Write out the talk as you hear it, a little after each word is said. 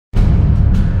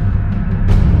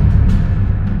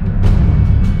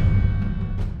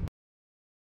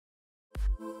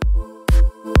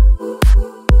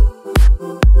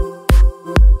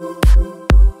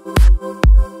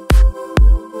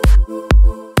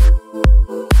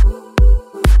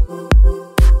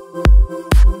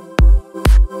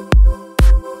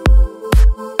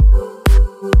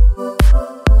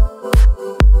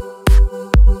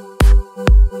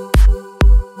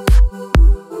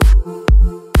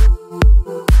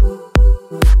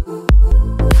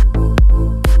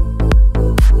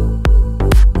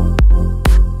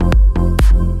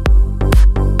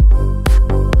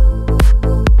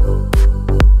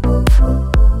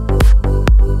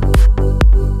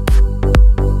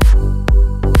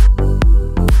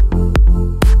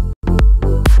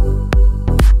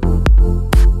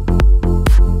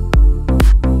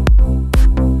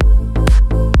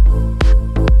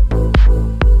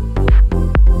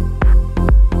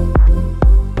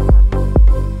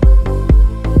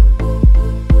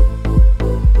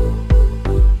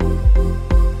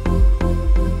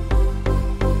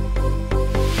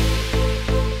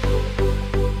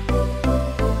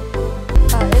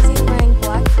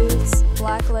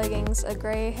leggings, a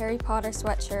gray Harry Potter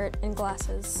sweatshirt, and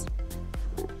glasses.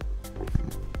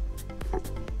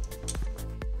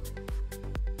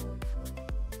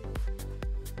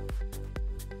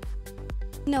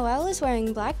 Noelle is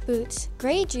wearing black boots,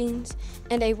 gray jeans,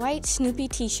 and a white Snoopy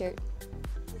t-shirt.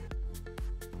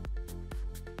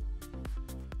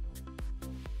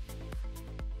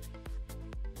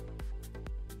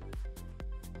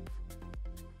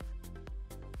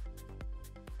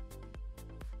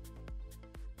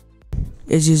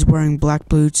 Izzy's wearing black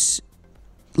boots,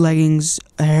 leggings,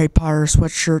 a Harry Potter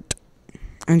sweatshirt,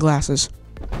 and glasses.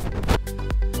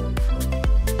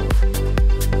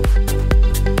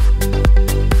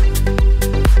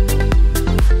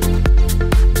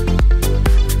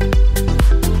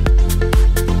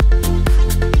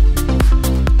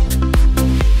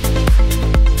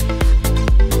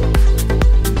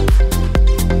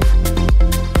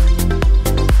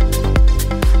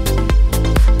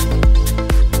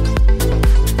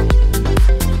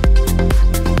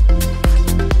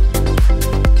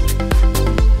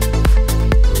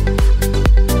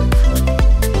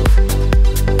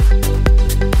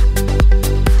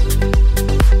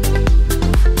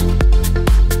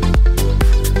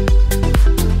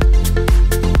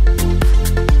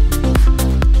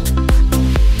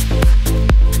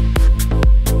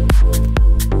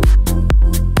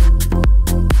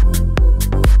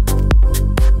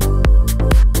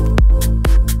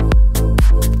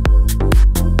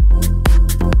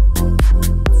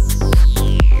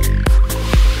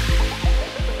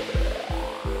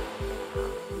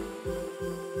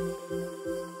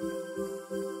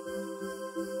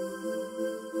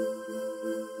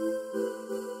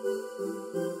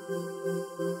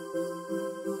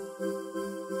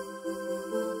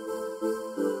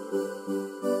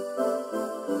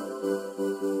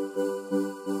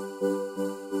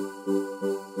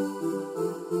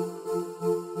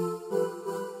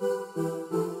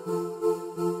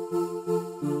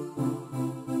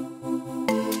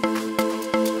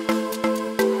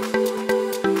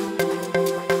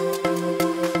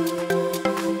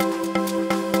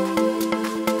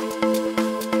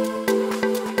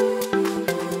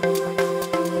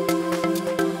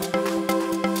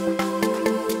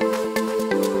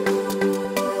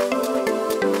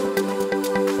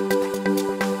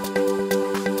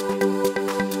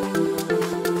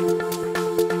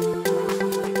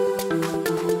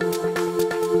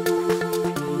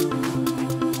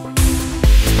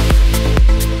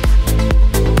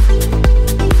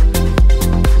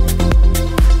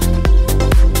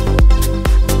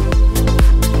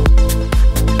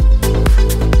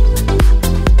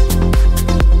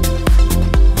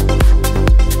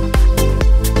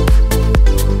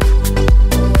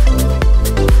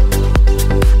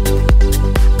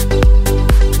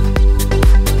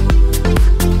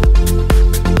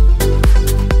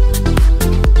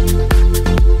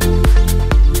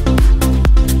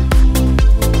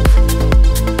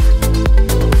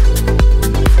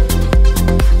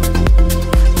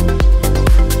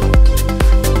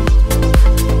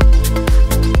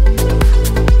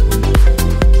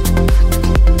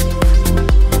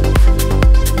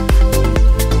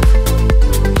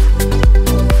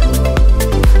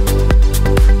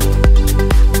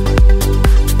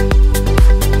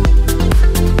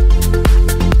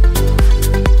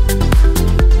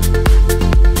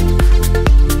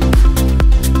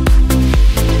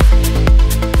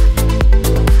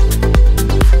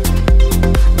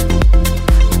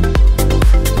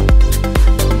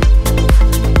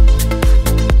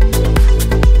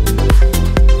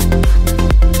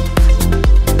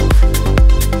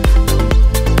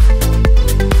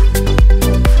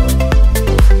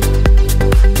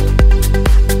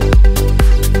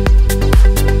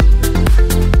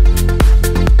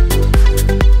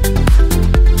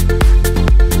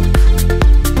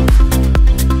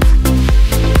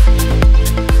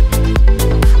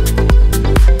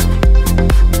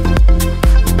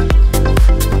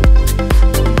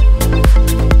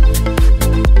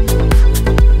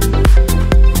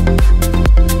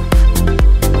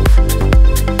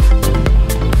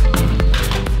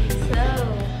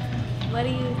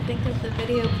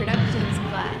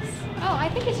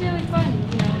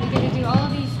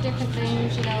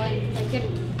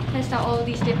 test out all of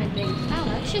these different things. I don't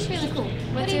know, it's just really cool.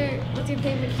 What's your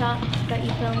favorite shot that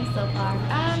you filmed so far?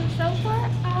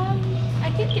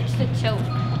 I think it's the choke,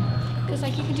 because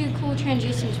like you can do cool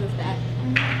transitions with that.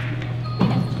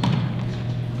 Yeah.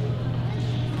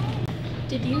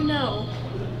 Did you know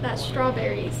that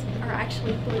strawberries are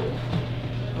actually blue?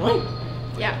 What?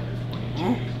 Yeah.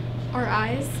 Our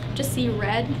eyes just see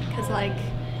red because like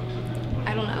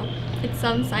I don't know. It's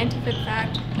some scientific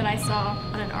fact that I saw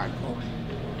on an article.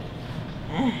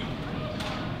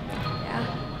 Yeah,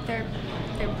 they're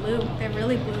blue. They're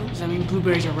really blue. Does that mean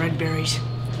blueberries are red berries?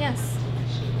 Yes,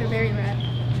 they're very red.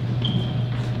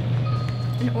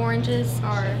 And oranges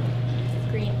are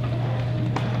green.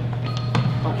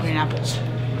 Oh, green apples.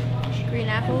 Green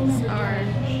apples are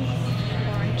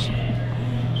orange.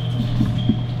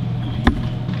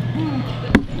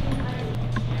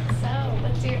 So,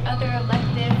 what's your other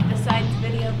elective besides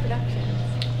video production?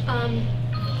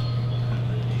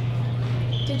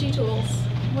 DigiTools.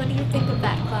 What do you think of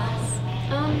that class?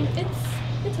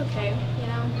 It's okay, you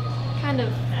know, kind of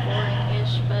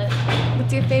boring-ish, but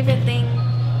What's your favorite thing?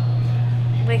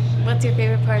 Like, what's your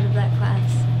favorite part of that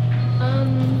class?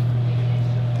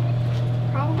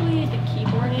 probably the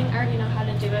keyboarding. I already know how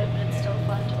to do it, but it's still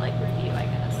fun to like review, I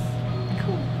guess.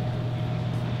 Cool.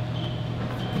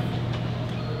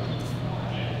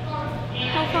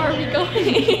 How far are we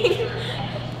going?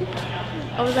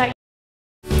 What was that?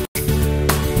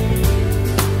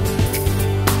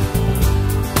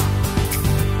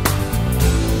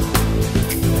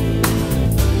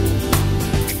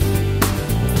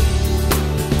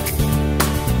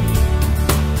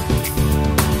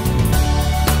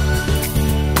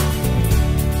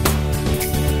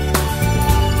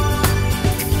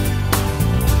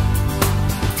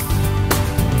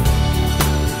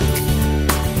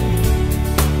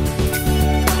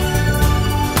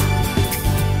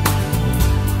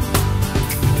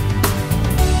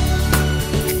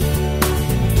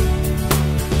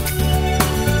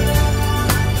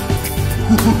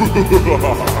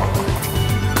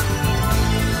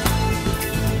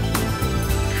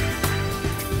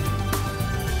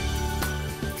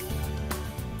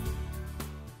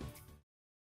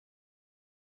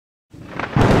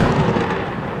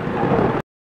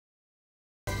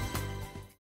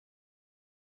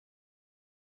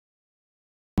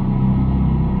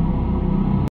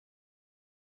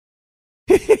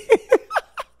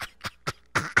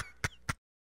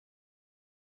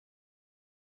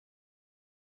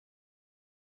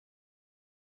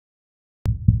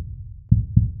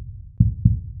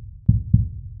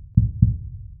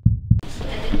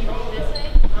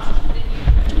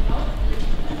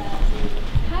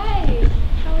 Hi,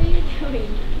 how are you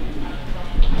doing?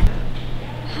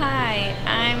 Hi,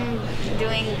 I'm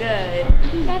doing good.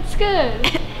 That's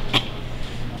good.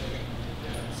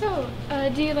 So,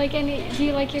 do you like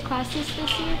your classes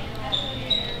this year?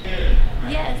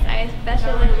 Yes, I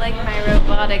especially like my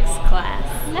robotics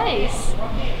class. Nice.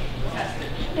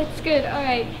 That's good. All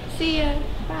right. See ya.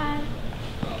 Bye.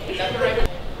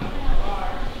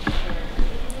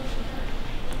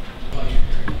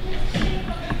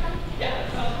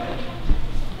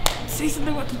 Say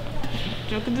something about the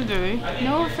joke of the day.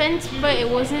 No offense, but it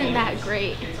wasn't that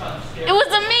great. It was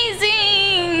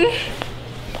amazing!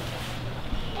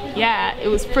 Yeah, it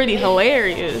was pretty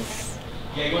hilarious.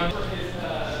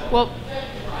 Well,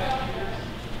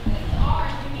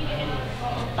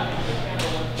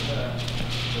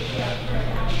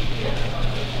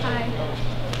 Hi.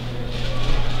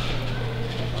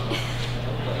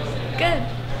 Good.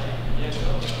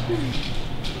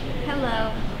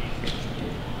 Hello.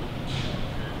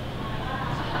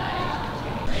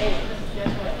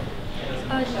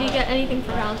 Did you get anything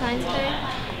for Valentine's Day?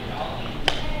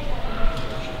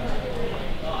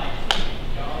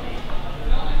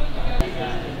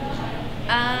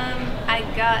 I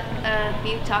got a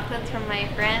few chocolates from my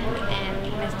friend,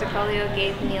 and Mr. Colio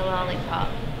gave me a lollipop.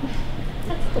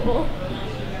 That's cool.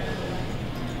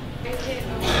 Okay,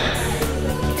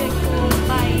 cool.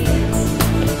 Bye.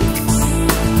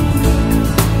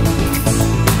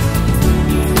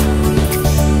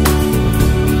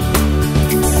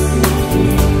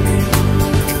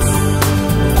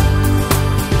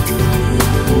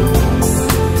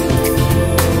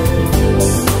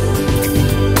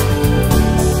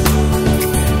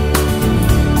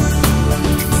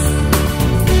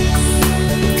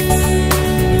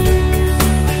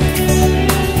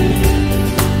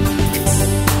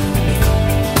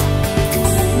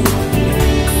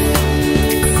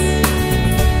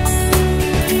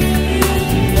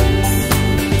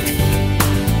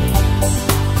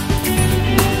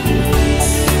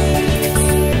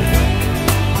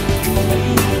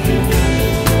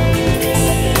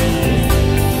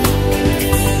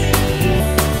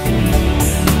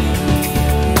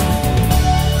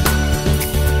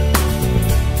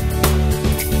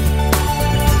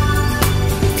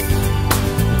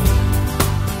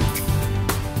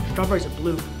 Strawberries are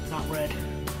blue, not red.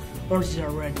 Oranges are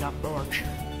red, not orange.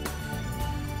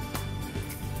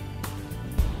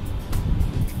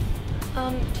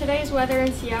 Today's weather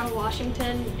in Seattle,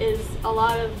 Washington is a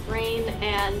lot of rain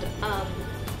and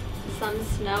some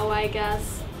snow, I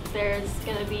guess. There's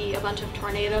gonna be a bunch of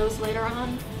tornadoes later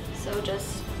on, so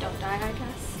just don't die, I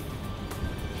guess.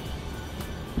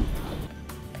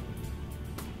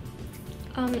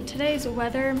 Today's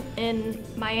weather in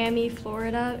Miami,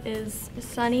 Florida is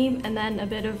sunny and then a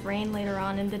bit of rain later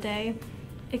on in the day.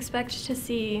 Expect to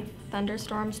see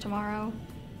thunderstorms tomorrow,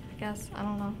 I guess, I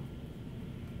don't know.